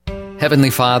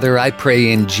Heavenly Father, I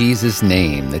pray in Jesus'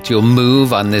 name that you'll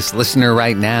move on this listener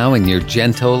right now in your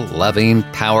gentle, loving,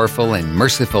 powerful, and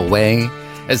merciful way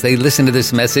as they listen to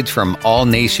this message from All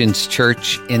Nations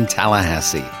Church in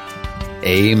Tallahassee.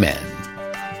 Amen.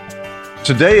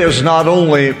 Today is not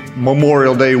only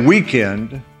Memorial Day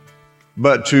weekend,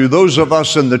 but to those of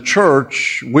us in the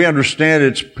church, we understand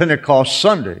it's Pentecost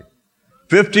Sunday.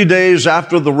 50 days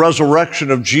after the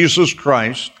resurrection of Jesus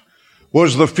Christ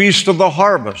was the Feast of the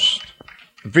Harvest,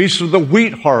 the Feast of the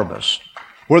Wheat Harvest,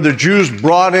 where the Jews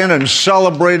brought in and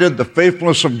celebrated the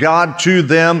faithfulness of God to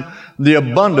them, the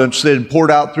abundance they had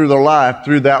poured out through their life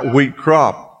through that wheat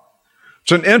crop.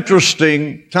 It's an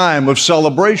interesting time of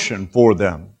celebration for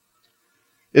them.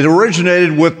 It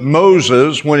originated with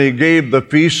Moses when he gave the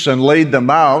feasts and laid them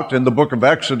out in the book of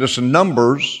Exodus and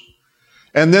Numbers.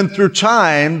 And then through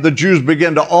time, the Jews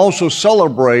began to also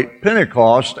celebrate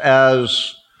Pentecost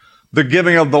as the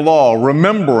giving of the law,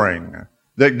 remembering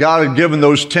that God had given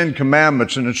those 10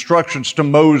 commandments and instructions to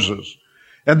Moses.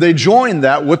 And they joined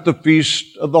that with the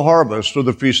Feast of the Harvest, or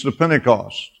the Feast of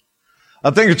Pentecost.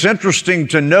 I think it's interesting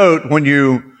to note when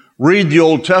you read the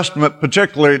Old Testament,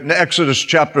 particularly in Exodus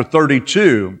chapter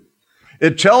 32,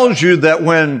 it tells you that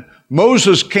when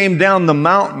Moses came down the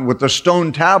mountain with the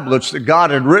stone tablets that God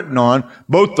had written on,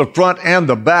 both the front and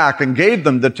the back, and gave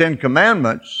them the 10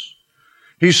 commandments,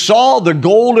 he saw the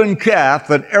golden calf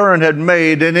that Aaron had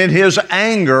made, and in his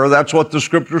anger, that's what the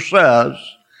scripture says,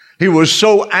 he was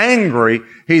so angry,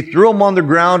 he threw them on the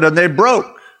ground and they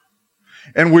broke.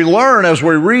 And we learn as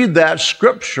we read that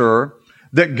scripture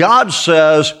that God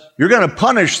says, you're going to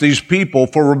punish these people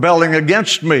for rebelling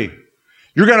against me.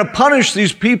 You're going to punish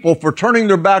these people for turning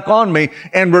their back on me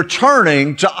and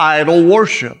returning to idol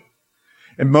worship.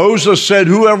 And Moses said,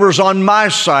 whoever's on my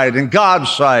side and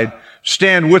God's side,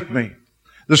 stand with me.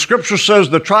 The scripture says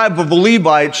the tribe of the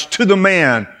Levites to the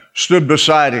man stood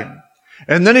beside him.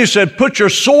 And then he said, put your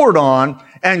sword on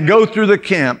and go through the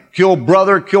camp. Kill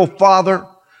brother, kill father.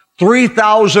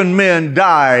 3,000 men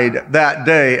died that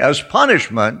day as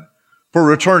punishment for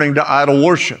returning to idol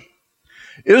worship.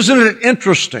 Isn't it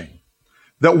interesting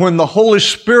that when the Holy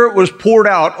Spirit was poured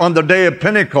out on the day of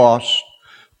Pentecost,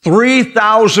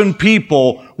 3,000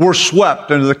 people were swept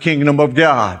into the kingdom of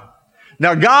God?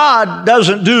 Now, God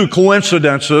doesn't do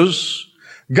coincidences.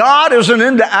 God isn't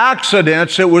into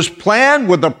accidents. It was planned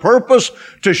with a purpose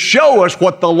to show us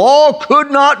what the law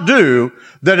could not do,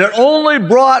 that it only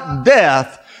brought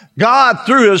death. God,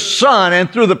 through His Son and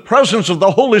through the presence of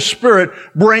the Holy Spirit,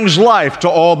 brings life to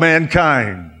all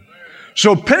mankind.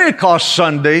 So Pentecost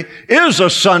Sunday is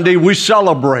a Sunday we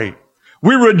celebrate.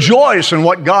 We rejoice in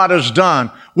what God has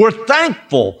done. We're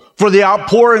thankful for the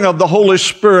outpouring of the Holy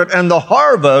Spirit and the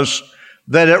harvest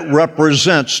that it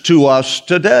represents to us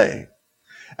today.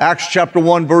 Acts chapter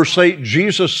 1, verse 8,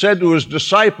 Jesus said to His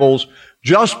disciples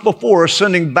just before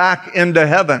ascending back into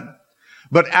heaven,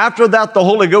 but after that the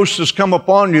Holy Ghost has come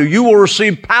upon you, you will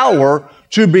receive power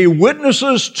to be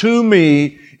witnesses to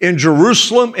me in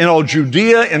Jerusalem, in all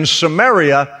Judea, in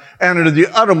Samaria, and into the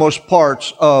uttermost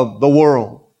parts of the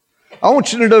world. I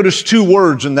want you to notice two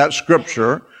words in that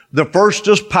scripture. The first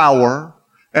is power,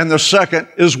 and the second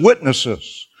is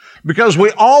witnesses. Because we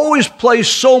always place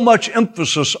so much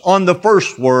emphasis on the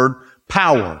first word,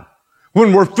 power.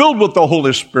 When we're filled with the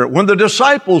Holy Spirit, when the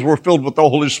disciples were filled with the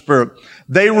Holy Spirit,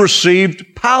 they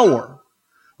received power.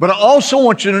 But I also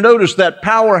want you to notice that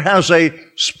power has a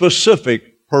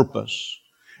specific purpose.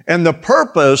 And the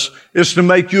purpose is to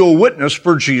make you a witness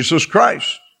for Jesus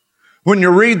Christ. When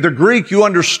you read the Greek, you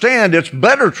understand it's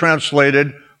better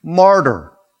translated martyr.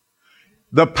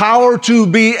 The power to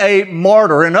be a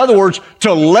martyr. In other words,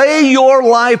 to lay your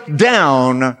life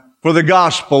down for the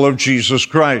gospel of Jesus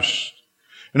Christ.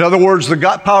 In other words, the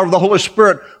power of the Holy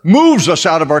Spirit moves us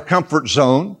out of our comfort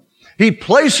zone. He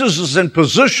places us in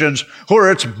positions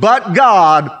where it's but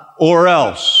God or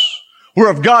else.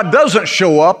 Where if God doesn't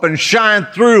show up and shine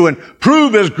through and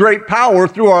prove His great power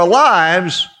through our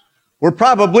lives, we're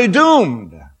probably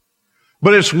doomed.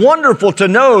 But it's wonderful to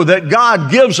know that God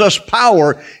gives us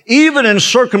power even in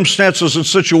circumstances and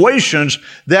situations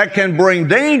that can bring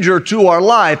danger to our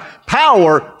life,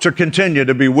 power to continue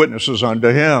to be witnesses unto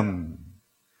Him.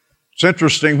 It's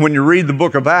interesting when you read the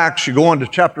book of Acts, you go on to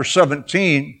chapter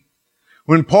 17.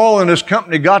 When Paul and his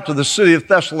company got to the city of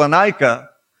Thessalonica,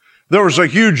 there was a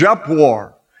huge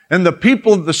uproar. And the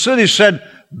people of the city said,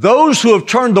 those who have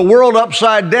turned the world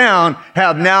upside down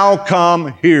have now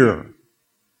come here.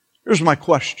 Here's my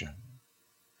question.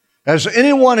 Has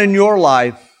anyone in your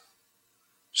life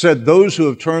said those who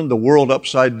have turned the world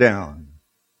upside down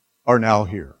are now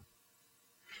here?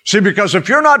 See, because if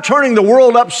you're not turning the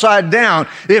world upside down,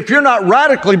 if you're not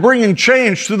radically bringing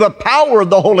change through the power of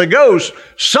the Holy Ghost,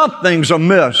 something's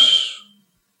amiss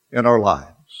in our lives.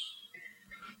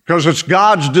 Because it's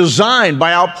God's design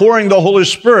by outpouring the Holy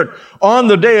Spirit on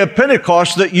the day of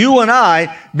Pentecost that you and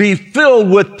I be filled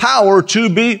with power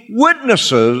to be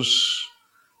witnesses,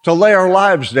 to lay our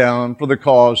lives down for the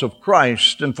cause of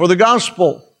Christ and for the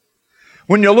gospel.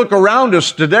 When you look around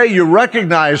us today, you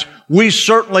recognize we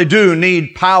certainly do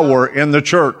need power in the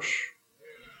church.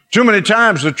 Too many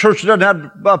times the church doesn't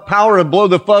have power to blow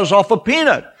the fuzz off a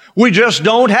peanut. We just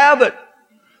don't have it.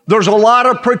 There's a lot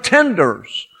of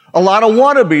pretenders, a lot of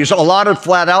wannabes, a lot of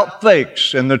flat-out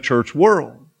fakes in the church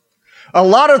world. A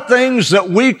lot of things that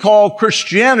we call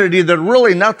Christianity that are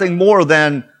really nothing more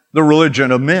than the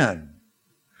religion of men.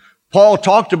 Paul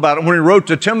talked about it when he wrote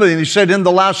to Timothy, and he said, in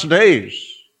the last days,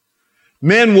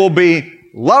 men will be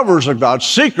lovers of God,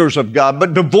 seekers of God,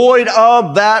 but devoid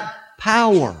of that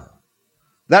power.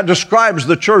 That describes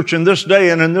the church in this day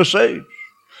and in this age.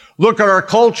 Look at our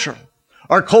culture.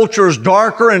 Our culture is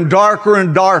darker and darker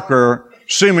and darker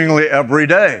seemingly every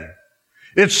day.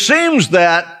 It seems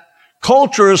that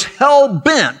culture is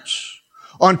hell-bent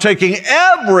on taking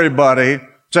everybody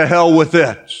to hell with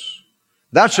it.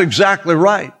 That's exactly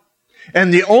right.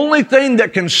 And the only thing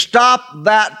that can stop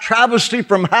that travesty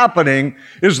from happening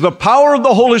is the power of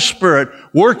the Holy Spirit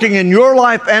working in your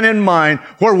life and in mine,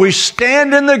 where we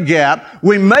stand in the gap,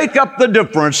 we make up the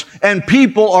difference, and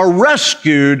people are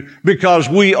rescued because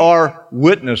we are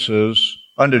witnesses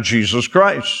unto Jesus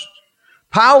Christ.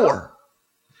 Power.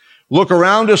 Look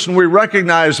around us and we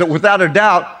recognize that without a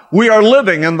doubt, we are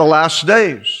living in the last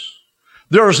days.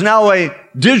 There is now a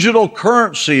digital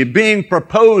currency being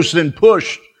proposed and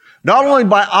pushed, not only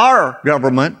by our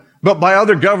government, but by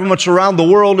other governments around the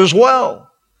world as well.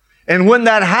 And when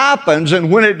that happens,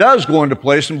 and when it does go into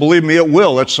place, and believe me, it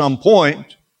will at some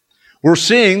point, we're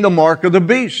seeing the mark of the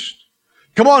beast.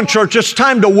 Come on, church, it's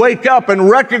time to wake up and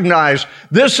recognize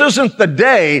this isn't the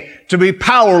day to be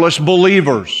powerless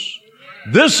believers.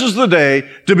 This is the day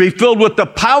to be filled with the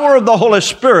power of the Holy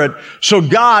Spirit so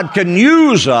God can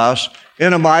use us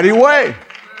in a mighty way.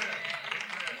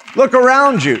 Look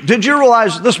around you. Did you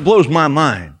realize, this blows my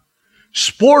mind,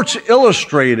 Sports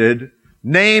Illustrated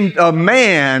named a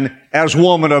man as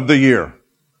Woman of the Year.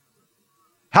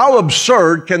 How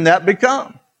absurd can that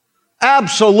become?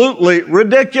 Absolutely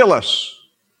ridiculous.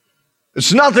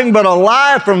 It's nothing but a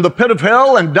lie from the pit of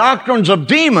hell and doctrines of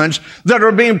demons that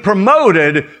are being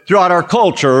promoted throughout our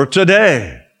culture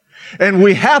today. And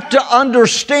we have to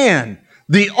understand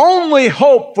the only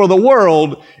hope for the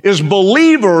world is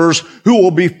believers who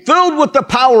will be filled with the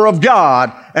power of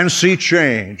God and see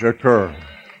change occur.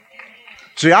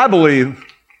 See, I believe,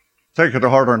 take it to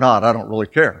heart or not, I don't really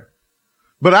care.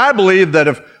 But I believe that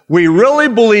if we really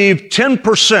believe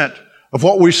 10% of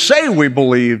what we say we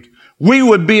believed, we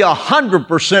would be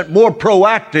 100% more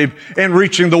proactive in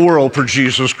reaching the world for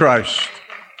Jesus Christ.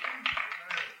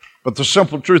 But the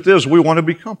simple truth is, we want to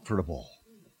be comfortable.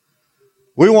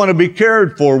 We want to be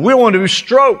cared for. We want to be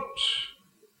stroked.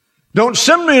 Don't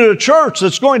send me to a church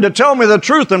that's going to tell me the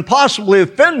truth and possibly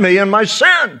offend me in my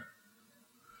sin.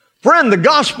 Friend, the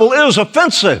gospel is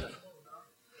offensive.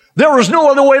 There is no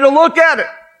other way to look at it.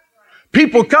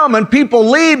 People come and people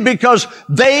leave because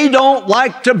they don't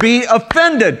like to be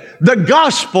offended. The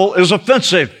gospel is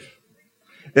offensive.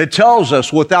 It tells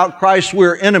us without Christ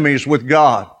we're enemies with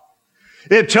God.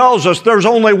 It tells us there's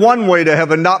only one way to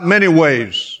heaven, not many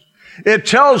ways. It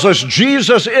tells us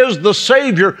Jesus is the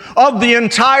Savior of the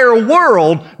entire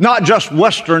world, not just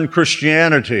Western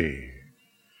Christianity.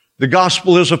 The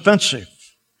gospel is offensive.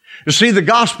 You see, the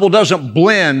gospel doesn't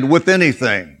blend with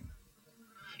anything.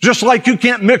 Just like you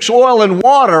can't mix oil and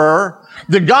water,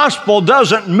 the gospel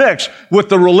doesn't mix with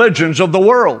the religions of the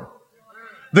world.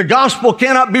 The gospel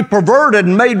cannot be perverted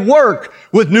and made work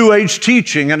with New Age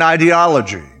teaching and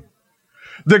ideology.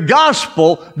 The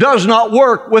gospel does not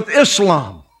work with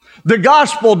Islam. The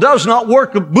gospel does not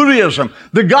work with Buddhism.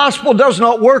 The gospel does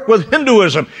not work with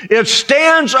Hinduism. It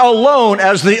stands alone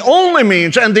as the only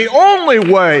means and the only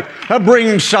way of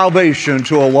bringing salvation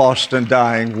to a lost and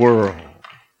dying world.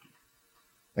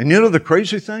 And you know the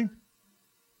crazy thing?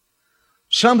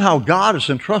 Somehow God has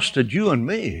entrusted you and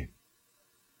me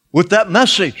with that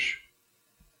message.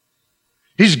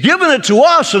 He's given it to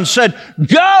us and said,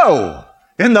 go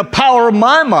in the power of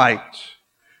my might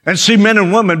and see men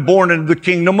and women born into the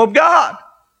kingdom of God.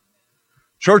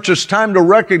 Church, it's time to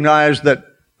recognize that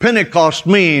Pentecost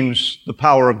means the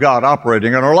power of God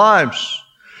operating in our lives.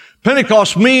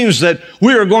 Pentecost means that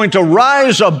we are going to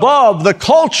rise above the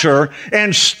culture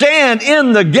and stand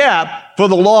in the gap for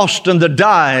the lost and the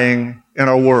dying in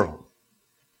our world.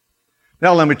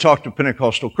 Now let me talk to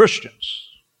Pentecostal Christians.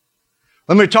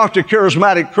 Let me talk to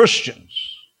charismatic Christians.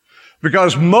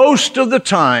 Because most of the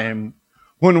time,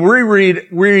 when we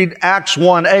read Acts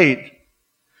 1:8,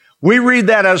 we read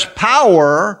that as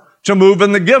power to move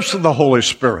in the gifts of the Holy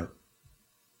Spirit.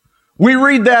 We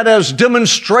read that as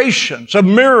demonstrations of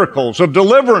miracles, of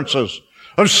deliverances,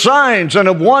 of signs and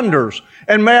of wonders.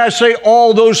 And may I say,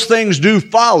 all those things do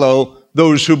follow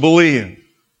those who believe.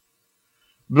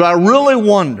 But I really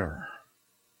wonder,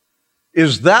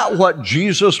 is that what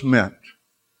Jesus meant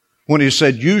when he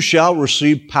said, you shall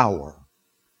receive power?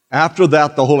 After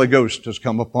that, the Holy Ghost has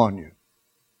come upon you.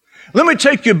 Let me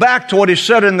take you back to what he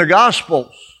said in the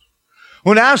Gospels.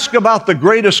 When asked about the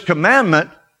greatest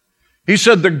commandment, he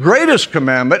said the greatest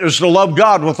commandment is to love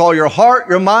God with all your heart,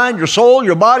 your mind, your soul,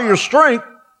 your body, your strength.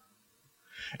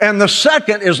 And the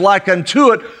second is like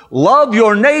unto it, love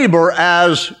your neighbor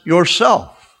as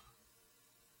yourself.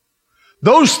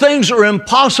 Those things are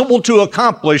impossible to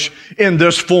accomplish in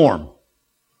this form.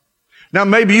 Now,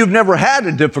 maybe you've never had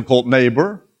a difficult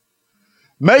neighbor.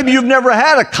 Maybe you've never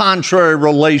had a contrary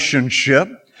relationship.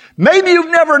 Maybe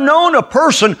you've never known a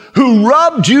person who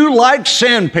rubbed you like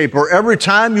sandpaper every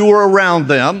time you were around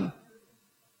them.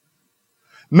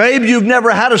 Maybe you've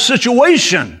never had a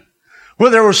situation where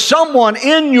there was someone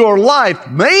in your life,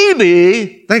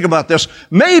 maybe, think about this,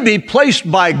 maybe placed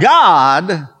by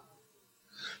God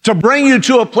to bring you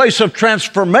to a place of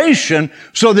transformation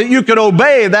so that you could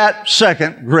obey that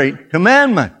second great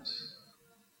commandment.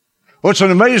 Well, it's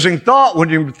an amazing thought when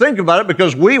you think about it,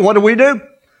 because what do?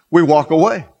 We walk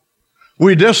away.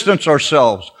 We distance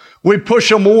ourselves. We push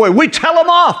them away. We tell them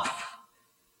off.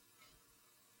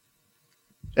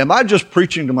 Am I just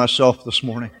preaching to myself this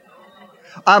morning?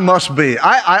 I must be.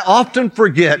 I often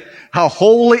forget how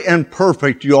holy and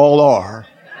perfect you all are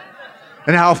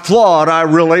and how flawed I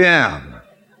really am.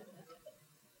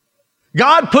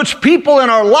 God puts people in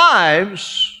our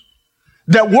lives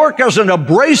that work as an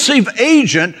abrasive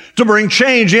agent to bring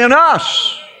change in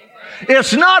us.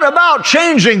 It's not about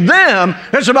changing them,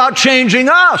 it's about changing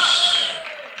us.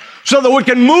 So that we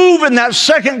can move in that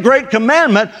second great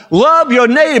commandment, love your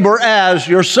neighbor as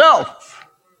yourself.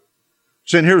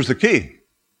 So here's the key.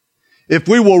 If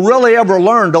we will really ever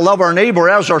learn to love our neighbor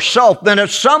as ourselves, then at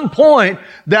some point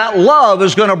that love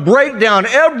is going to break down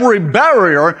every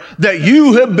barrier that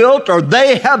you have built or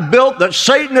they have built, that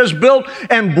Satan has built,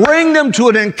 and bring them to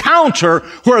an encounter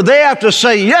where they have to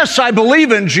say, yes, I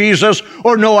believe in Jesus,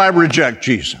 or no, I reject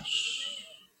Jesus.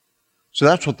 So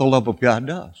that's what the love of God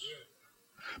does.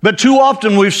 But too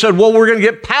often we've said, well, we're going to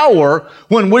get power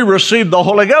when we receive the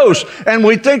Holy Ghost. And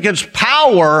we think it's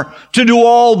power to do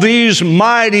all these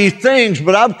mighty things.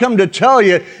 But I've come to tell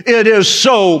you, it is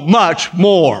so much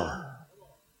more.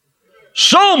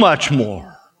 So much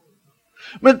more.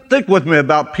 But think with me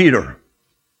about Peter.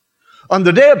 On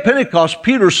the day of Pentecost,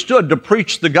 Peter stood to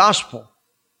preach the gospel.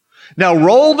 Now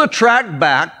roll the track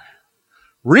back,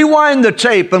 rewind the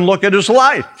tape, and look at his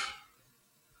life.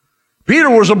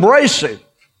 Peter was abrasive.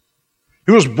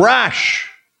 He was brash.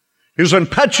 He was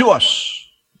impetuous.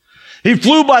 He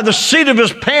flew by the seat of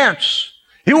his pants.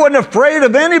 He wasn't afraid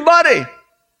of anybody.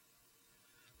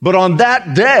 But on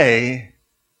that day,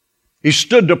 he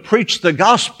stood to preach the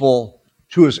gospel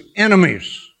to his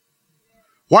enemies.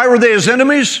 Why were they his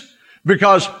enemies?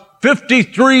 Because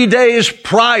 53 days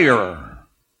prior,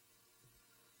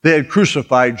 they had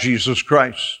crucified Jesus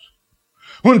Christ.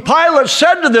 When Pilate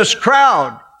said to this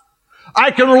crowd, I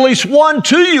can release one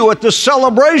to you at this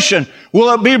celebration.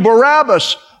 Will it be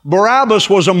Barabbas? Barabbas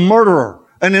was a murderer,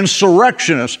 an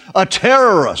insurrectionist, a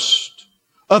terrorist,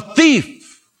 a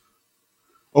thief.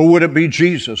 Or would it be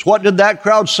Jesus? What did that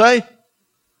crowd say?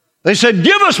 They said,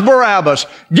 give us Barabbas.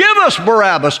 Give us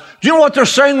Barabbas. Do you know what they're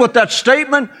saying with that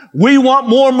statement? We want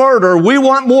more murder. We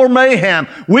want more mayhem.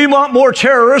 We want more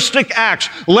terroristic acts.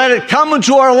 Let it come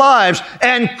into our lives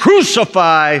and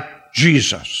crucify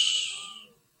Jesus.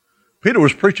 Peter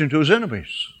was preaching to his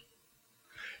enemies.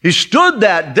 He stood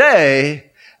that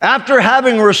day after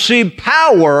having received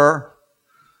power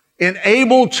and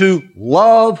able to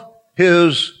love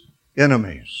his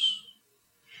enemies.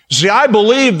 See, I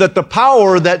believe that the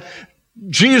power that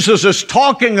Jesus is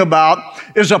talking about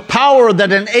is a power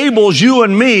that enables you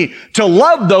and me to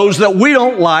love those that we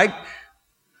don't like,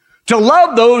 to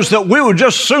love those that we would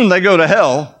just assume they go to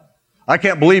hell. I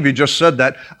can't believe he just said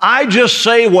that. I just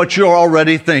say what you're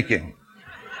already thinking.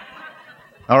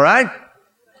 All right?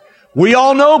 We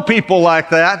all know people like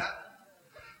that.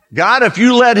 God, if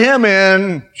you let him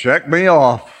in, check me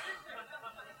off.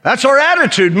 That's our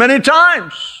attitude many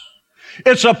times.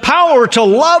 It's a power to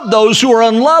love those who are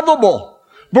unlovable,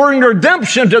 bring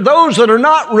redemption to those that are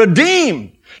not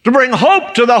redeemed, to bring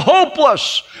hope to the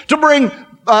hopeless, to bring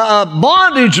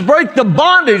bondage, break the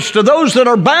bondage to those that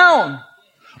are bound.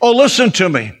 Oh, listen to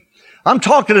me. I'm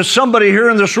talking to somebody here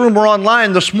in this room or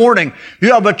online this morning.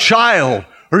 You have a child,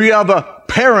 or you have a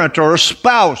parent or a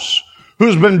spouse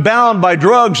who's been bound by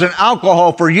drugs and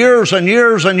alcohol for years and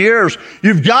years and years.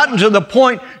 You've gotten to the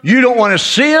point you don't want to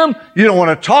see them. You don't want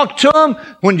to talk to them.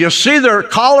 When you see their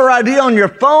caller ID on your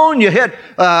phone, you hit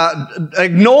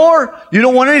ignore. You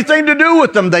don't want anything to do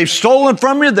with them. They've stolen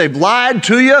from you. They've lied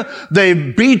to you.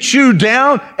 They've beat you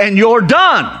down, and you're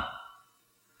done.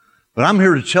 But I'm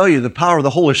here to tell you the power of the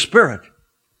Holy Spirit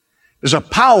is a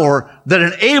power that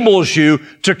enables you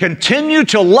to continue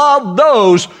to love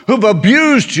those who've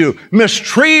abused you,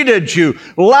 mistreated you,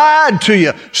 lied to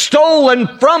you,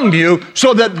 stolen from you,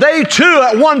 so that they too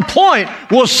at one point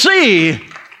will see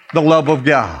the love of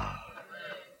God.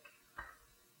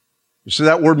 You see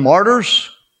that word martyrs?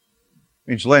 It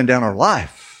means laying down our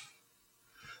life.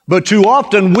 But too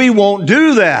often we won't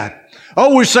do that.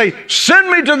 Oh, we say, send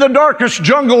me to the darkest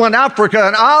jungle in Africa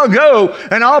and I'll go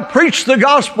and I'll preach the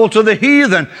gospel to the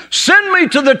heathen. Send me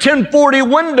to the 1040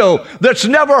 window that's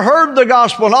never heard the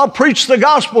gospel and I'll preach the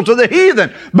gospel to the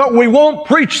heathen. But we won't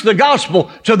preach the gospel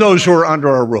to those who are under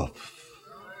our roof.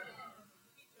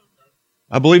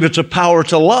 I believe it's a power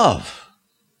to love.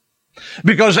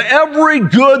 Because every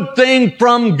good thing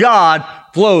from God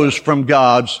flows from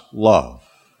God's love.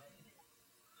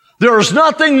 There is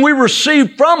nothing we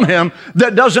receive from Him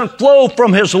that doesn't flow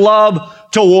from His love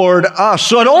toward us.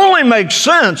 So it only makes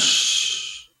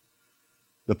sense.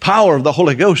 The power of the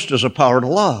Holy Ghost is a power to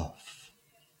love.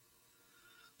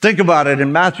 Think about it.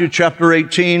 In Matthew chapter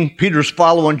 18, Peter's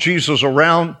following Jesus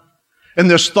around, and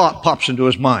this thought pops into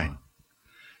his mind.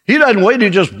 He doesn't wait, he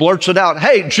just blurts it out.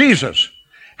 Hey, Jesus,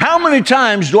 how many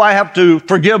times do I have to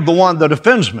forgive the one that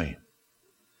offends me?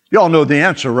 You all know the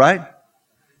answer, right?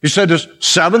 He said, is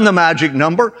 7 the magic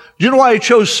number? Do you know why he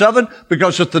chose 7?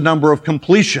 Because it's the number of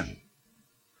completion.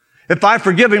 If I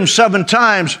forgive him 7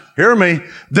 times, hear me,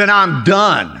 then I'm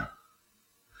done.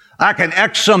 I can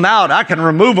X them out. I can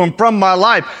remove them from my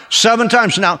life 7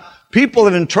 times. Now, people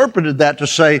have interpreted that to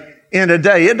say in a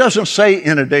day. It doesn't say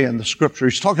in a day in the Scripture.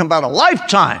 He's talking about a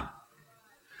lifetime.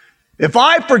 If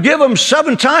I forgive them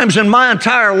 7 times in my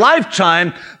entire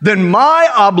lifetime, then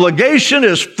my obligation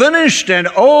is finished and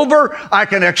over. I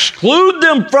can exclude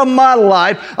them from my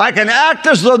life. I can act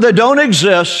as though they don't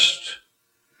exist.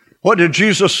 What did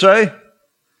Jesus say?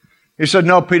 He said,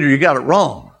 no, Peter, you got it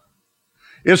wrong.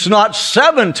 It's not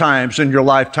 7 times in your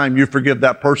lifetime you forgive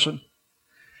that person.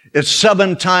 It's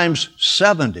 7 times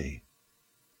 70.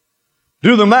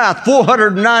 Do the math,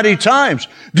 490 times.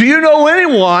 Do you know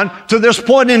anyone to this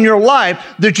point in your life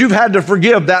that you've had to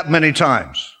forgive that many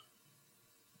times?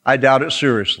 I doubt it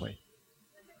seriously.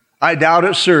 I doubt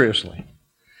it seriously.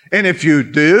 And if you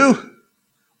do,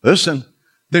 listen,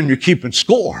 then you're keeping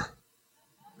score.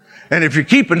 And if you're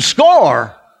keeping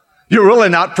score, you're really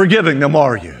not forgiving them,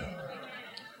 are you?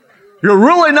 You're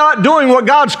really not doing what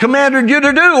God's commanded you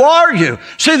to do, are you?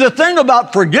 See, the thing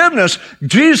about forgiveness,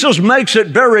 Jesus makes it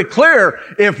very clear.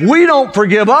 If we don't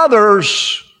forgive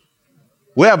others,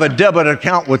 we have a debit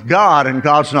account with God, and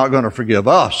God's not going to forgive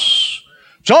us.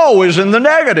 It's always in the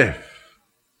negative.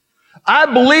 I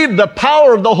believe the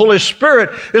power of the Holy Spirit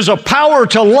is a power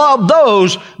to love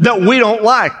those that we don't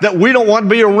like, that we don't want to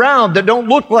be around, that don't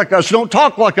look like us, don't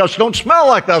talk like us, don't smell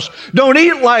like us, don't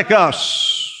eat like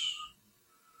us.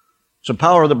 It's a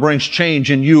power that brings change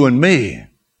in you and me.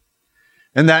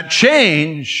 And that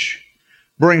change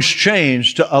brings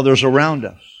change to others around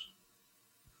us.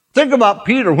 Think about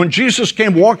Peter. When Jesus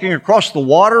came walking across the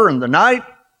water in the night,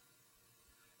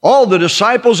 all the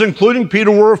disciples, including Peter,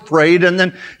 were afraid. And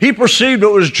then he perceived it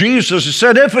was Jesus. He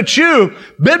said, if it's you,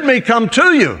 bid me come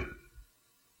to you.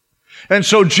 And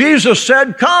so Jesus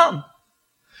said, come.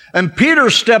 And Peter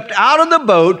stepped out of the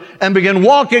boat and began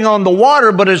walking on the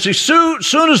water. But as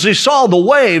soon as he saw the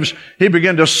waves, he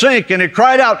began to sink, and he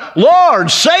cried out, Lord,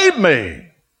 save me.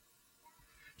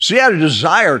 See, he had a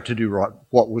desire to do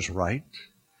what was right.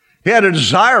 He had a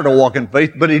desire to walk in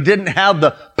faith, but he didn't have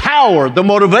the power, the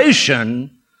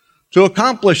motivation to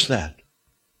accomplish that.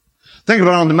 Think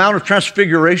about it, on the Mount of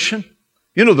Transfiguration.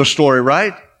 You know the story,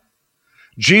 right?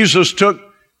 Jesus took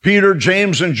Peter,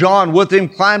 James, and John with him,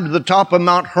 climbed to the top of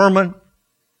Mount Hermon.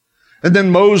 And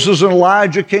then Moses and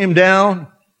Elijah came down.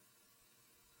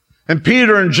 And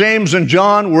Peter and James and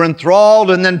John were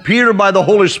enthralled. And then Peter, by the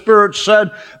Holy Spirit,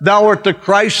 said, Thou art the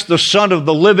Christ, the Son of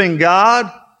the living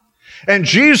God. And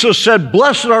Jesus said,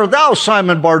 "Blessed art thou,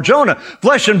 Simon Bar-Jonah.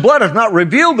 Flesh and blood hath not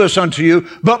revealed this unto you,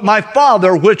 but my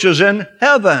Father which is in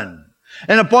heaven.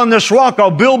 And upon this rock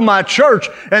I'll build my church,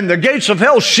 and the gates of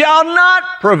hell shall not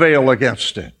prevail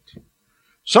against it."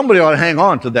 Somebody ought to hang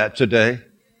on to that today.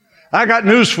 I got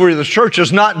news for you. The church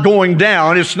is not going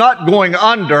down. It's not going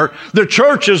under. The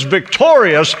church is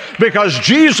victorious because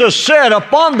Jesus said,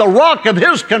 upon the rock of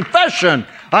His confession,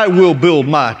 I will build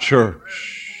my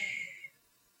church.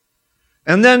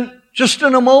 And then, just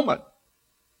in a moment,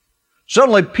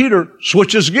 suddenly Peter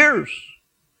switches gears.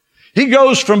 He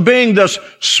goes from being this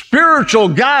spiritual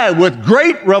guy with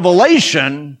great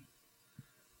revelation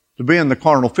to being the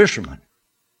carnal fisherman.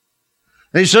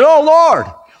 And he said, "Oh, Lord,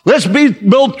 let's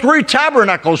build 3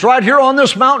 tabernacles right here on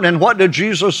this mountain." And what did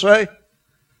Jesus say?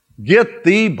 "Get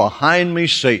thee behind me,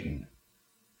 Satan."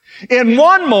 In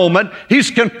one moment,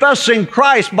 he's confessing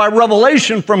Christ by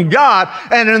revelation from God,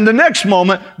 and in the next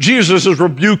moment, Jesus is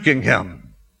rebuking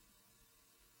him.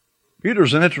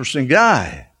 Peter's an interesting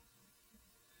guy.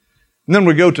 And then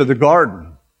we go to the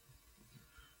garden.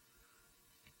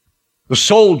 The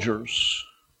soldiers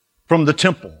from the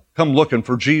temple come looking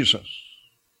for Jesus.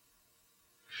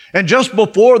 And just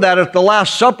before that, at the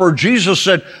Last Supper, Jesus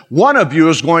said, "One of you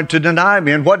is going to deny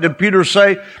me." And what did Peter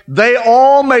say? "They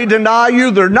all may deny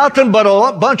you. They're nothing but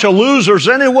a bunch of losers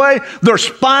anyway. They're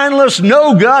spineless,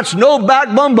 no guts, no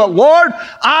backbone. But Lord,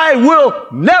 I will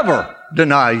never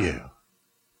deny you."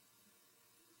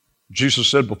 Jesus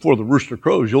said, "Before the rooster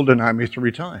crows, you'll deny me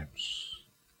 3 times.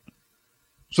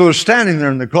 So they're standing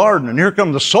there in the garden, and here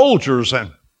come the soldiers,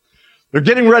 and they're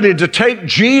getting ready to take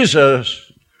Jesus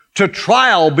to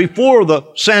trial before the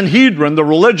Sanhedrin, the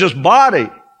religious body.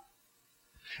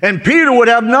 And Peter would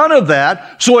have none of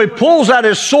that, so he pulls out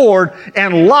his sword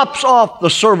and lops off the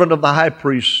servant of the high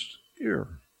priest's ear.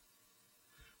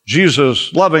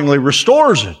 Jesus lovingly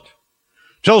restores it,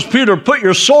 tells Peter, "Put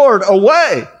your sword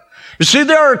away." You see,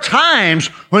 there are times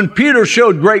when Peter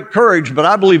showed great courage, but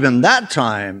I believe in that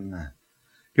time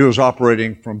he was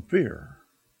operating from fear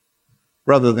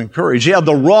rather than courage. He had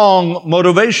the wrong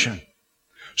motivation.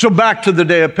 So back to the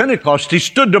day of Pentecost, he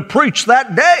stood to preach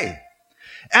that day.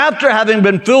 After having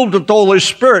been filled with the Holy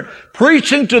Spirit,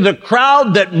 preaching to the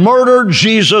crowd that murdered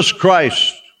Jesus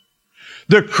Christ.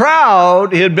 The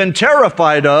crowd he had been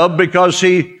terrified of because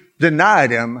he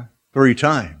denied him 3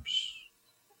 times.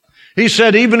 He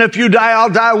said, "Even if you die, I'll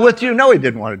die with you." No, he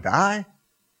didn't want to die.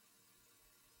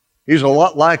 He's a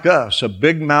lot like us, a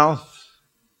big mouth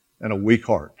and a weak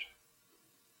heart.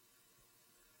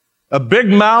 A big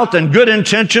mouth and good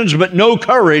intentions, but no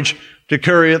courage to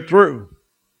carry it through.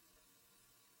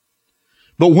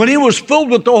 But when he was filled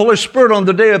with the Holy Spirit on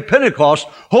the day of Pentecost,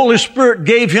 Holy Spirit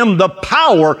gave him the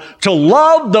power to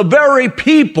love the very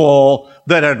people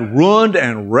that had ruined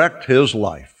and wrecked his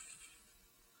life.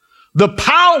 The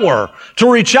power to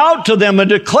reach out to them and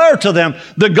declare to them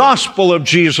the gospel of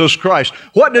Jesus Christ.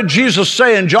 What did Jesus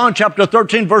say in John chapter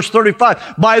 13, verse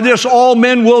 35? "By this all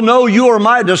men will know you are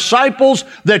my disciples,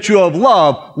 that you have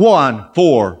loved one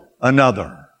for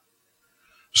another."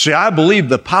 See, I believe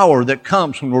the power that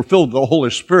comes when we're filled with the Holy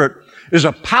Spirit is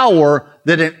a power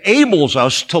that enables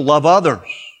us to love others.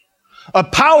 A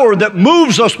power that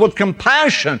moves us with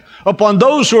compassion upon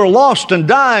those who are lost and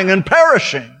dying and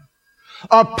perishing.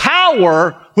 A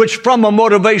power which from a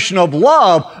motivation of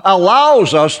love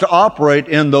allows us to operate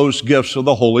in those gifts of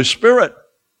the Holy Spirit.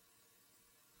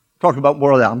 Talk about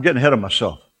more of that. I'm getting ahead of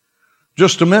myself.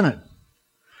 Just a minute.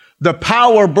 The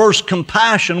power bursts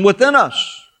compassion within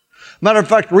us. Matter of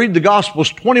fact, read the Gospels.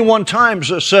 21 times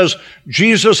it says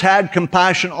Jesus had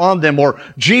compassion on them, or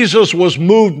Jesus was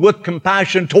moved with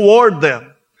compassion toward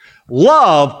them.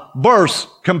 Love bursts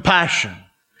compassion.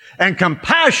 And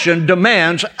compassion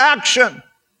demands action.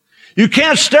 You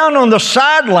can't stand on the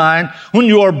sideline when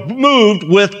you are moved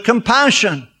with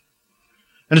compassion.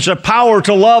 And it's a power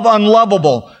to love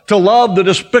unlovable, to love the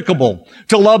despicable,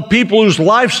 to love people whose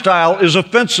lifestyle is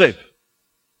offensive.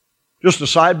 Just a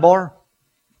sidebar.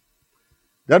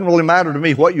 Doesn't really matter to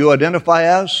me what you identify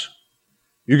as.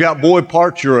 You got boy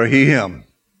parts, you're a he, him.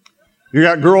 You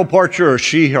got girl parts, you're a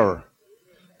she, her.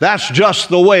 That's just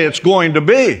the way it's going to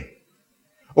be.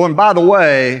 Oh, and by the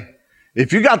way,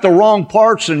 if you got the wrong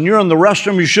parts and you're in the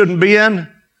restroom you shouldn't be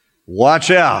in, watch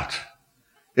out.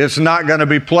 It's not going to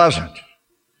be pleasant.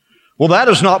 Well, that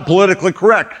is not politically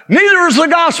correct. Neither is the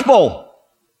gospel.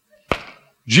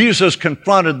 Jesus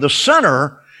confronted the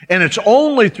sinner, and it's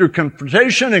only through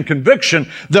confrontation and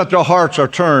conviction that their hearts are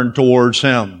turned towards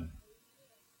Him.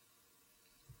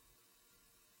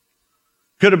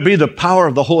 Could it be the power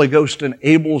of the Holy Ghost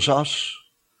enables us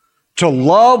to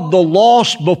love the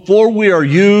lost before we are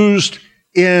used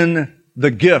in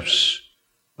the gifts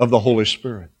of the Holy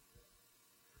Spirit.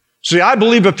 See, I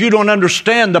believe if you don't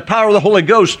understand the power of the Holy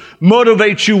Ghost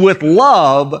motivates you with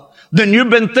love, then you've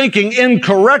been thinking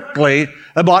incorrectly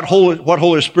about what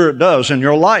Holy Spirit does in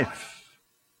your life.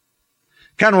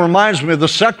 Kind of reminds me of the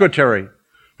secretary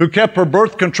who kept her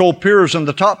birth control pills in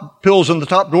the top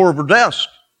drawer of her desk.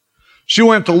 She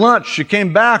went to lunch. She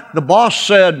came back. The boss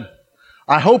said,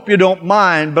 "I hope you don't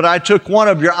mind, but I took one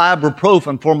of your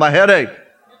ibuprofen for my headache."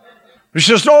 She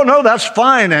says, "Oh, no, that's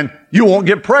fine, and you won't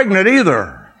get pregnant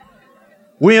either."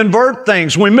 We invert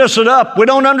things. We mess it up. We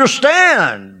don't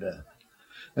understand.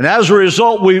 And as a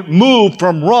result, we move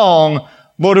from wrong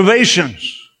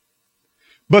motivations.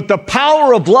 But the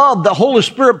power of love the Holy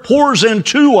Spirit pours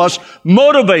into us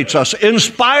motivates us,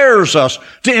 inspires us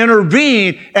to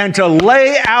intervene and to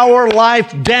lay our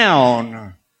life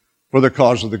down for the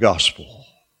cause of the gospel.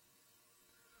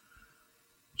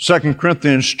 2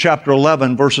 Corinthians chapter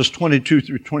 11, verses 22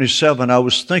 through 27, I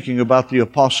was thinking about the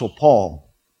Apostle Paul.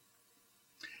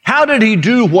 How did he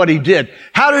do what he did?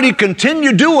 How did he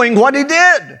continue doing what he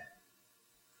did?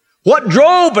 What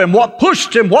drove him? What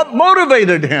pushed him? What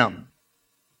motivated him?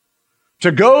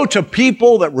 To go to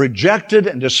people that rejected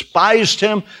and despised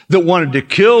him, that wanted to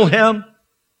kill him.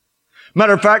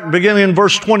 Matter of fact, beginning in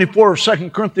verse 24 of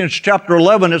 2 Corinthians chapter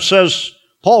 11, it says,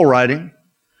 Paul writing,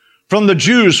 "From the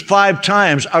Jews 5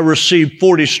 times I received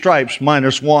 40 stripes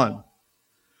minus 1.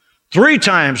 3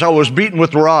 times I was beaten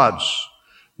with rods.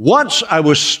 Once I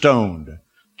was stoned.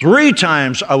 3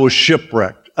 times I was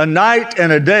shipwrecked. A night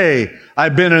and a day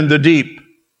I've been in the deep.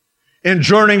 In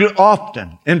journeying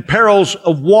often, in perils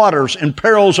of waters, in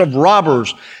perils of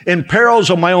robbers, in perils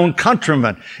of my own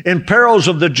countrymen, in perils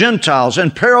of the Gentiles,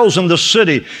 in perils in the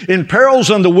city, in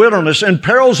perils in the wilderness, in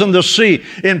perils in the sea,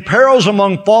 in perils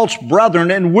among false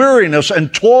brethren, in weariness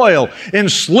and toil, in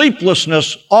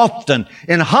sleeplessness often,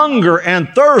 in hunger and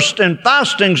thirst, in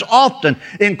fastings often,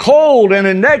 in cold and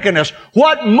in nakedness."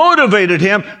 What motivated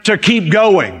him to keep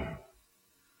going?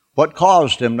 What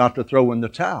caused him not to throw in the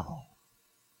towel?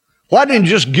 Why didn't he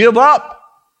just give up?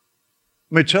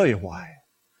 Let me tell you why.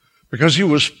 Because he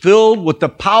was filled with the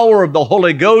power of the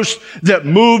Holy Ghost that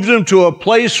moved him to a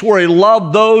place where he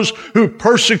loved those who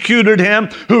persecuted him,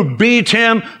 who beat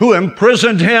him, who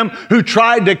imprisoned him, who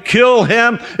tried to kill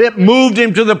him. It moved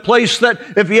him to the place that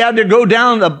if he had to go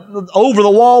down over the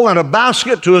wall in a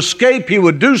basket to escape, he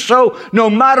would do so no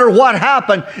matter what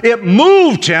happened. It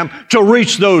moved him to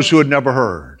reach those who had never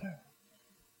heard.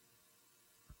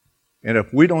 And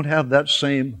if we don't have that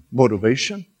same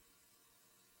motivation,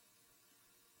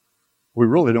 we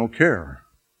really don't care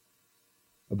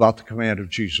about the command of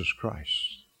Jesus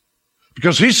Christ.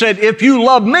 Because he said, "If you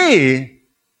love me,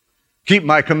 keep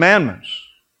my commandments."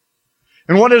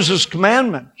 And what is his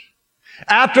commandment?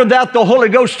 After that, the Holy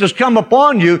Ghost has come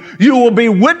upon you. You will be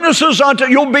witnesses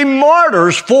you'll be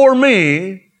martyrs for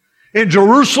me in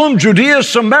Jerusalem, Judea,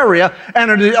 Samaria,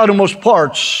 and in the uttermost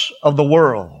parts of the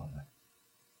world.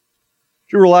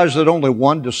 Do you realize that only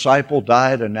one disciple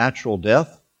died a natural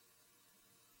death?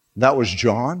 That was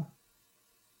John.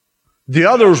 The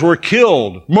others were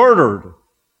killed, murdered,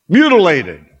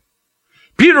 mutilated.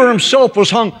 Peter himself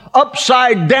was hung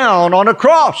upside down on a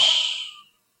cross.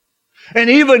 And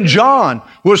even John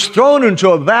was thrown into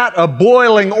a vat of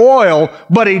boiling oil,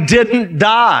 but he didn't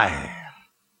die.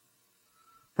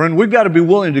 Friend, we've got to be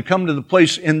willing to come to the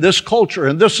place in this culture,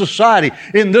 in this society,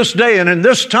 in this day, and in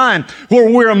this time where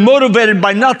we're motivated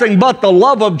by nothing but the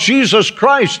love of Jesus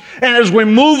Christ. And as we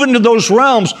move into those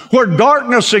realms where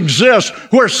darkness exists,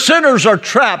 where sinners are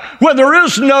trapped, where there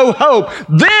is no hope,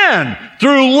 then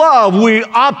through love we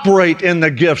operate in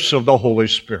the gifts of the Holy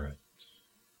Spirit.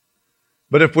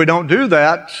 But if we don't do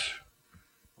that,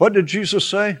 what did Jesus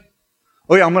say?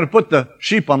 Oh yeah, I'm going to put the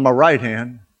sheep on my right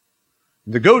hand,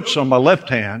 the goats on my left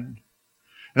hand.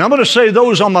 And I'm going to say,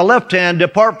 those on my left hand,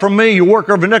 "Depart from me, you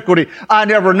worker of iniquity. I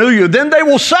never knew you." Then they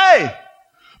will say,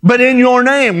 "But in your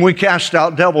name we cast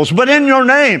out devils. But in your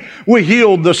name we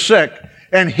healed the sick."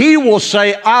 And he will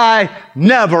say, "I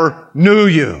never knew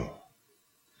you."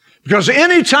 Because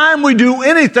anytime we do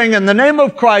anything in the name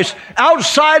of Christ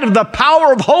outside of the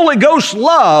power of Holy Ghost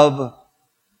love,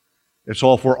 it's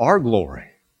all for our glory.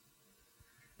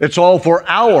 It's all for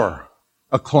our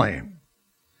acclaim.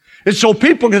 It's so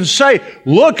people can say,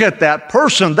 "Look at that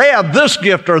person. They have this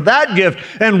gift or that gift,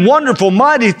 and wonderful,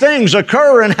 mighty things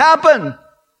occur and happen."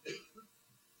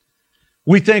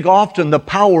 We think often the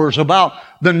power is about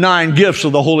the 9 gifts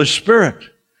of the Holy Spirit.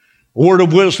 Word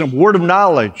of wisdom, word of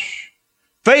knowledge,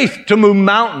 faith to move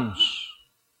mountains,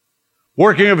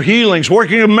 working of healings,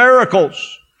 working of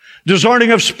miracles,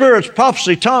 discerning of spirits,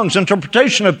 prophecy, tongues,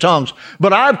 interpretation of tongues.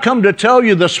 But I've come to tell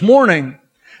you this morning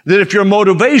that if your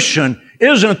motivation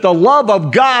isn't the love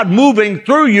of God moving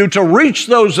through you to reach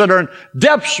those that are in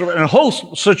depths and whole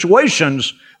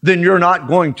situations, then you're not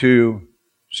going to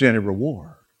see any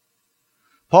reward.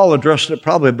 Paul addressed it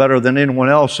probably better than anyone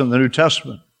else in the New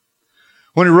Testament.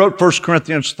 When he wrote 1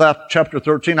 Corinthians chapter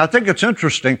 13, I think it's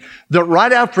interesting that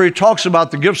right after he talks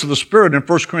about the gifts of the Spirit in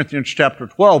 1 Corinthians chapter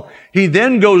 12, he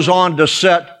then goes on to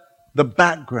set the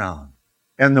background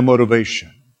and the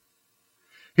motivation.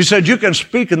 He said, you can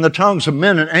speak in the tongues of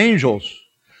men and angels,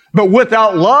 but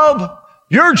without love,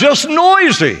 you're just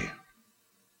noisy.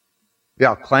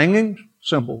 Yeah, clanging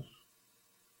cymbals.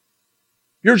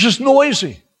 You're just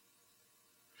noisy.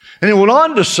 And he went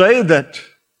on to say that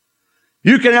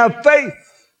you can have faith,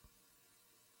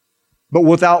 but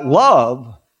without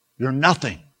love, you're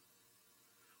nothing.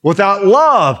 Without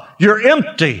love, you're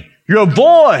empty. You're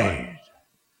void.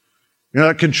 You're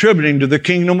not contributing to the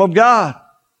kingdom of God.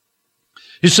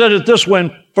 He said it this way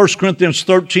in 1 Corinthians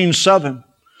 13:7.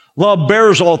 Love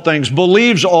bears all things,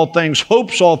 believes all things,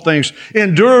 hopes all things,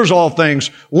 endures all things.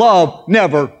 Love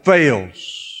never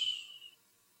fails.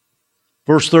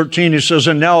 Verse 13, he says,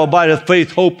 and now abideth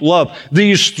faith, hope, love,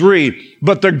 these three.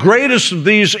 But the greatest of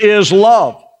these is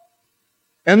love.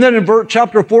 And then in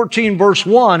chapter 14, verse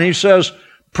 1, he says,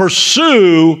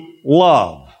 pursue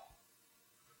love.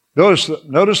 Notice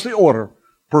the order.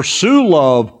 Pursue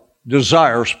love,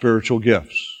 desire spiritual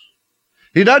gifts.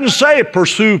 He doesn't say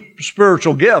pursue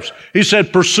spiritual gifts. He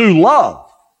said pursue love.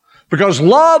 Because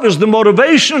love is the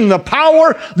motivation and the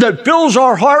power that fills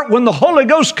our heart when the Holy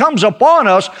Ghost comes upon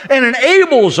us and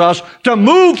enables us to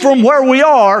move from where we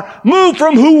are, move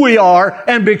from who we are,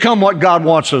 and become what God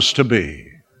wants us to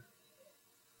be.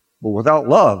 But without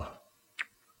love,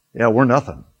 we're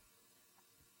nothing.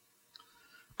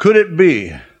 Could it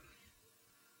be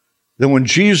that when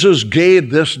Jesus gave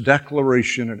this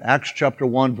declaration in Acts chapter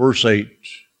 1, verse 8,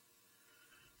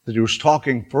 that he was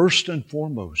talking first and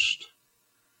foremost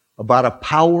about a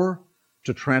power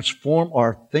to transform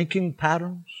our thinking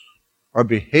patterns, our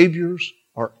behaviors,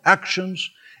 our actions,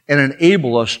 and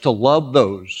enable us to love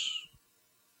those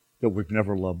that we've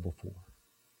never loved before?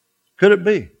 Could it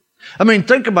be? I mean,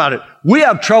 think about it. We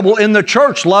have trouble in the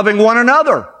church loving one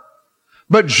another.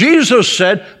 But Jesus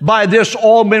said, by this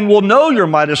all men will know you're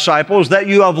my disciples, that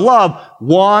you have love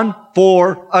one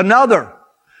for another.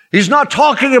 He's not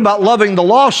talking about loving the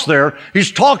lost there.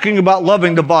 He's talking about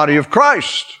loving the body of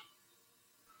Christ.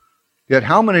 Yet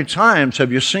how many times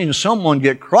have you seen someone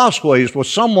get crossways with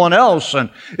someone else and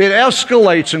it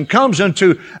escalates and comes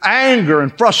into anger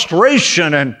and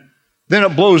frustration and then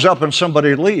it blows up and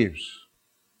somebody leaves?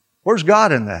 Where's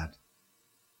God in that?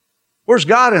 Where's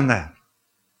God in that?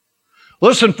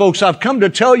 Listen, folks, I've come to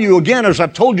tell you again, as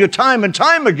I've told you time and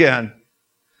time again,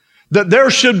 that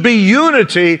there should be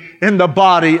unity in the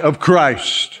body of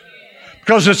Christ.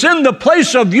 Because it's in the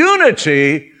place of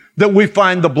unity that we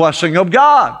find the blessing of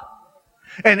God.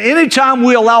 And anytime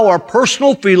we allow our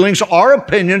personal feelings, our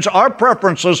opinions, our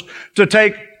preferences to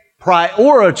take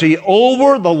priority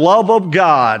over the love of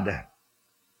God,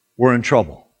 we're in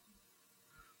trouble.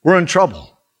 We're in trouble.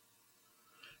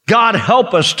 God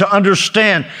help us to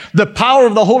understand the power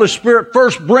of the Holy Spirit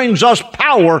first brings us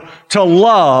power to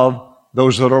love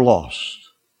those that are lost.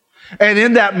 And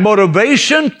in that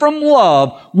motivation from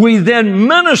love, we then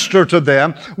minister to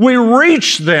them, we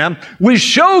reach them, we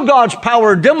show God's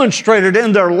power demonstrated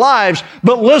in their lives.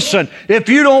 But listen, if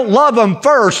you don't love them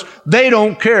first, they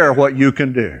don't care what you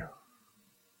can do.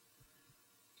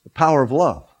 The power of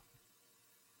love.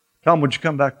 Tom, would you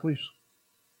come back, please?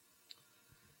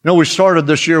 You know, we started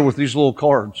this year with these little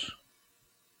cards.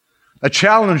 I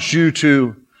challenged you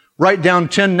to write down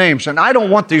 10 names. And I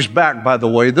don't want these back, by the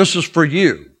way. This is for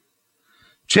you.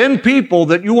 10 people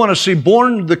that you want to see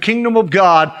born into the kingdom of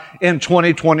God in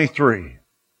 2023.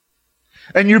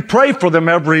 And you pray for them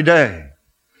every day.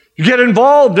 You get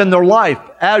involved in their life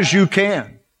as you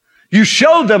can. You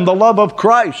show them the love of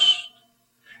Christ.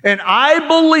 And I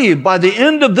believe by the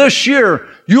end of this year,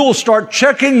 you will start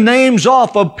checking names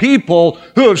off of people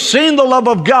who have seen the love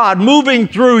of God moving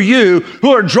through you,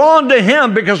 who are drawn to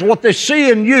Him because of what they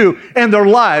see in you, and their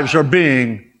lives are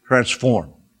being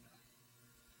transformed.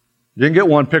 You didn't get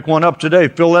one, pick one up today,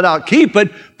 fill it out, keep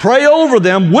it, pray over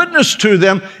them, witness to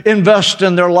them, invest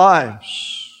in their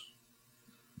lives.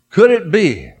 Could it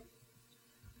be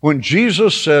when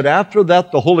Jesus said, after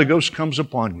that the Holy Ghost comes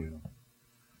upon you,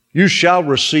 you shall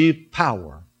receive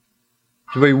power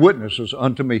to be witnesses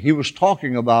unto me. He was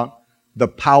talking about the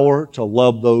power to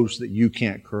love those that you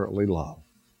can't currently love.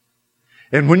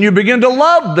 And when you begin to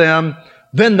love them,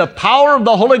 then the power of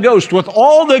the Holy Ghost, with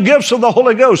all the gifts of the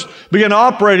Holy Ghost, begin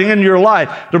operating in your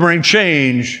life to bring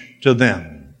change to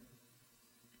them.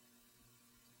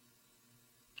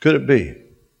 Could it be?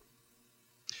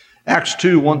 Acts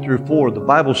 2, 1 through 4, the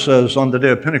Bible says on the day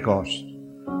of Pentecost,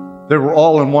 they were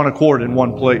all in one accord in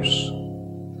one place.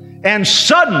 And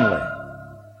suddenly,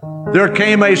 there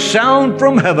came a sound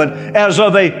from heaven as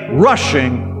of a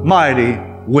rushing mighty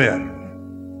wind.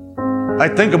 I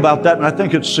think about that and I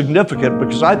think it's significant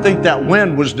because I think that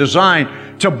wind was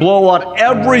designed to blow out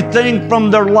everything from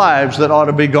their lives that ought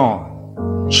to be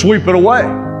gone. Sweep it away.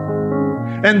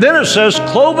 And then it says,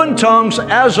 cloven tongues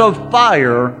as of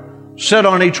fire set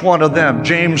on each one of them.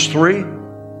 James 3,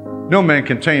 no man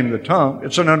can tame the tongue.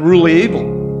 It's an unruly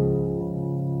evil.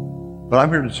 But I'm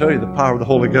here to tell you the power of the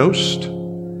Holy Ghost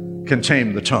can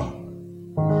tame the tongue.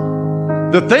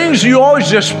 The things you always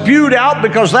just spewed out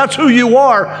because that's who you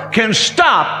are can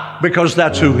stop because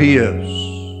that's who He is.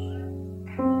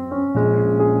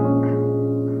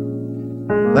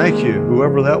 Thank you,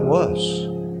 whoever that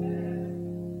was.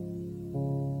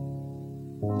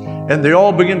 And they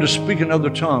all began to speak in other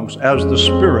tongues as the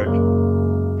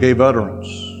Spirit gave utterance.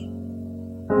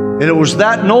 And it was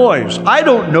that noise. I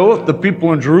don't know if the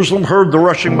people in Jerusalem heard the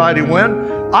rushing mighty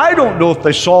wind. I don't know if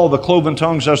they saw the cloven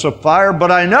tongues as of fire,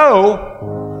 but I know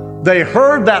they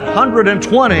heard that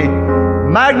 120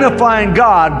 magnifying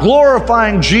God,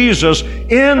 glorifying Jesus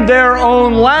in their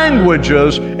own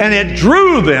languages, and it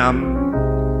drew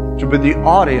them to be the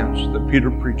audience that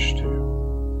Peter preached to.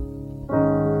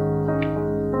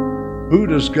 Who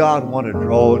does God want to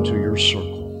draw into your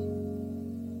circle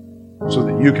so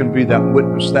that you can be that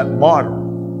witness, that martyr?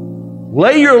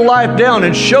 Lay your life down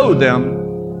and show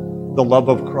them the love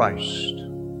of Christ.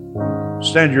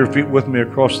 Stand to your feet with me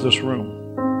across this room.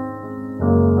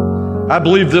 I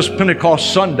believe this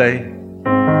Pentecost Sunday,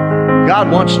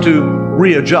 God wants to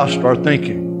readjust our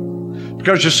thinking.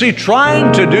 Because you see,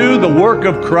 trying to do the work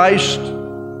of Christ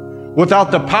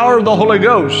without the power of the Holy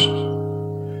Ghost,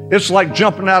 it's like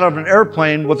jumping out of an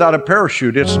airplane without a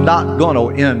parachute. It's not going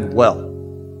to end well.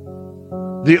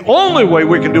 The only way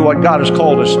we can do what God has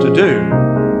called us to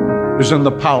do is in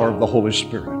the power of the Holy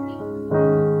Spirit.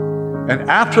 And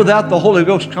after that, the Holy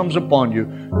Ghost comes upon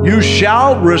you. You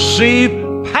shall receive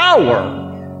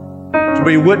power to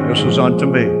be witnesses unto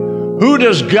me. Who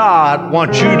does God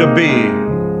want you to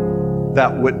be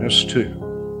that witness to?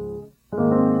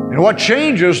 And what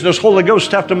changes does Holy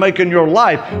Ghost have to make in your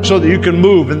life so that you can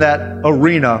move in that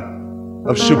arena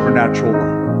of supernatural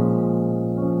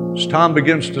life? As Tom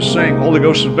begins to sing, Holy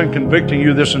Ghost has been convicting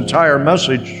you this entire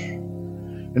message.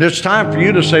 And it's time for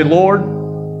you to say, Lord,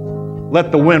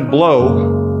 let the wind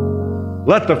blow.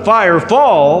 Let the fire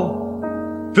fall.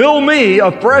 Fill me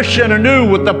afresh and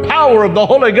anew with the power of the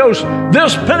Holy Ghost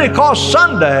this Pentecost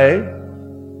Sunday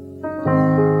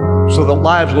so that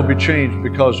lives will be changed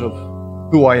because of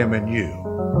who I am in you.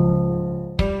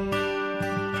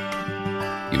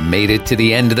 You made it to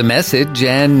the end of the message,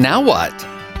 and now what?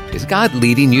 Is God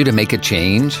leading you to make a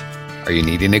change? Are you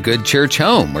needing a good church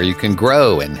home where you can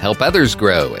grow and help others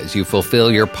grow as you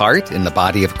fulfill your part in the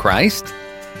body of Christ?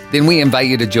 Then we invite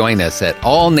you to join us at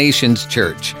All Nations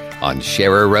Church on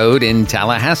Sharer Road in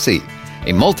Tallahassee,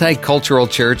 a multicultural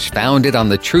church founded on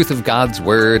the truth of God's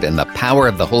Word and the power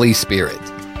of the Holy Spirit.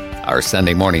 Our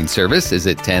Sunday morning service is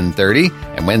at 10:30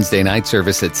 and Wednesday night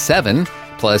service at 7,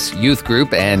 plus youth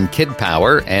group and kid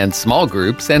power and small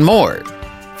groups and more.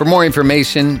 For more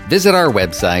information, visit our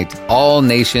website,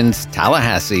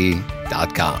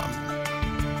 allnationstallahassee.com.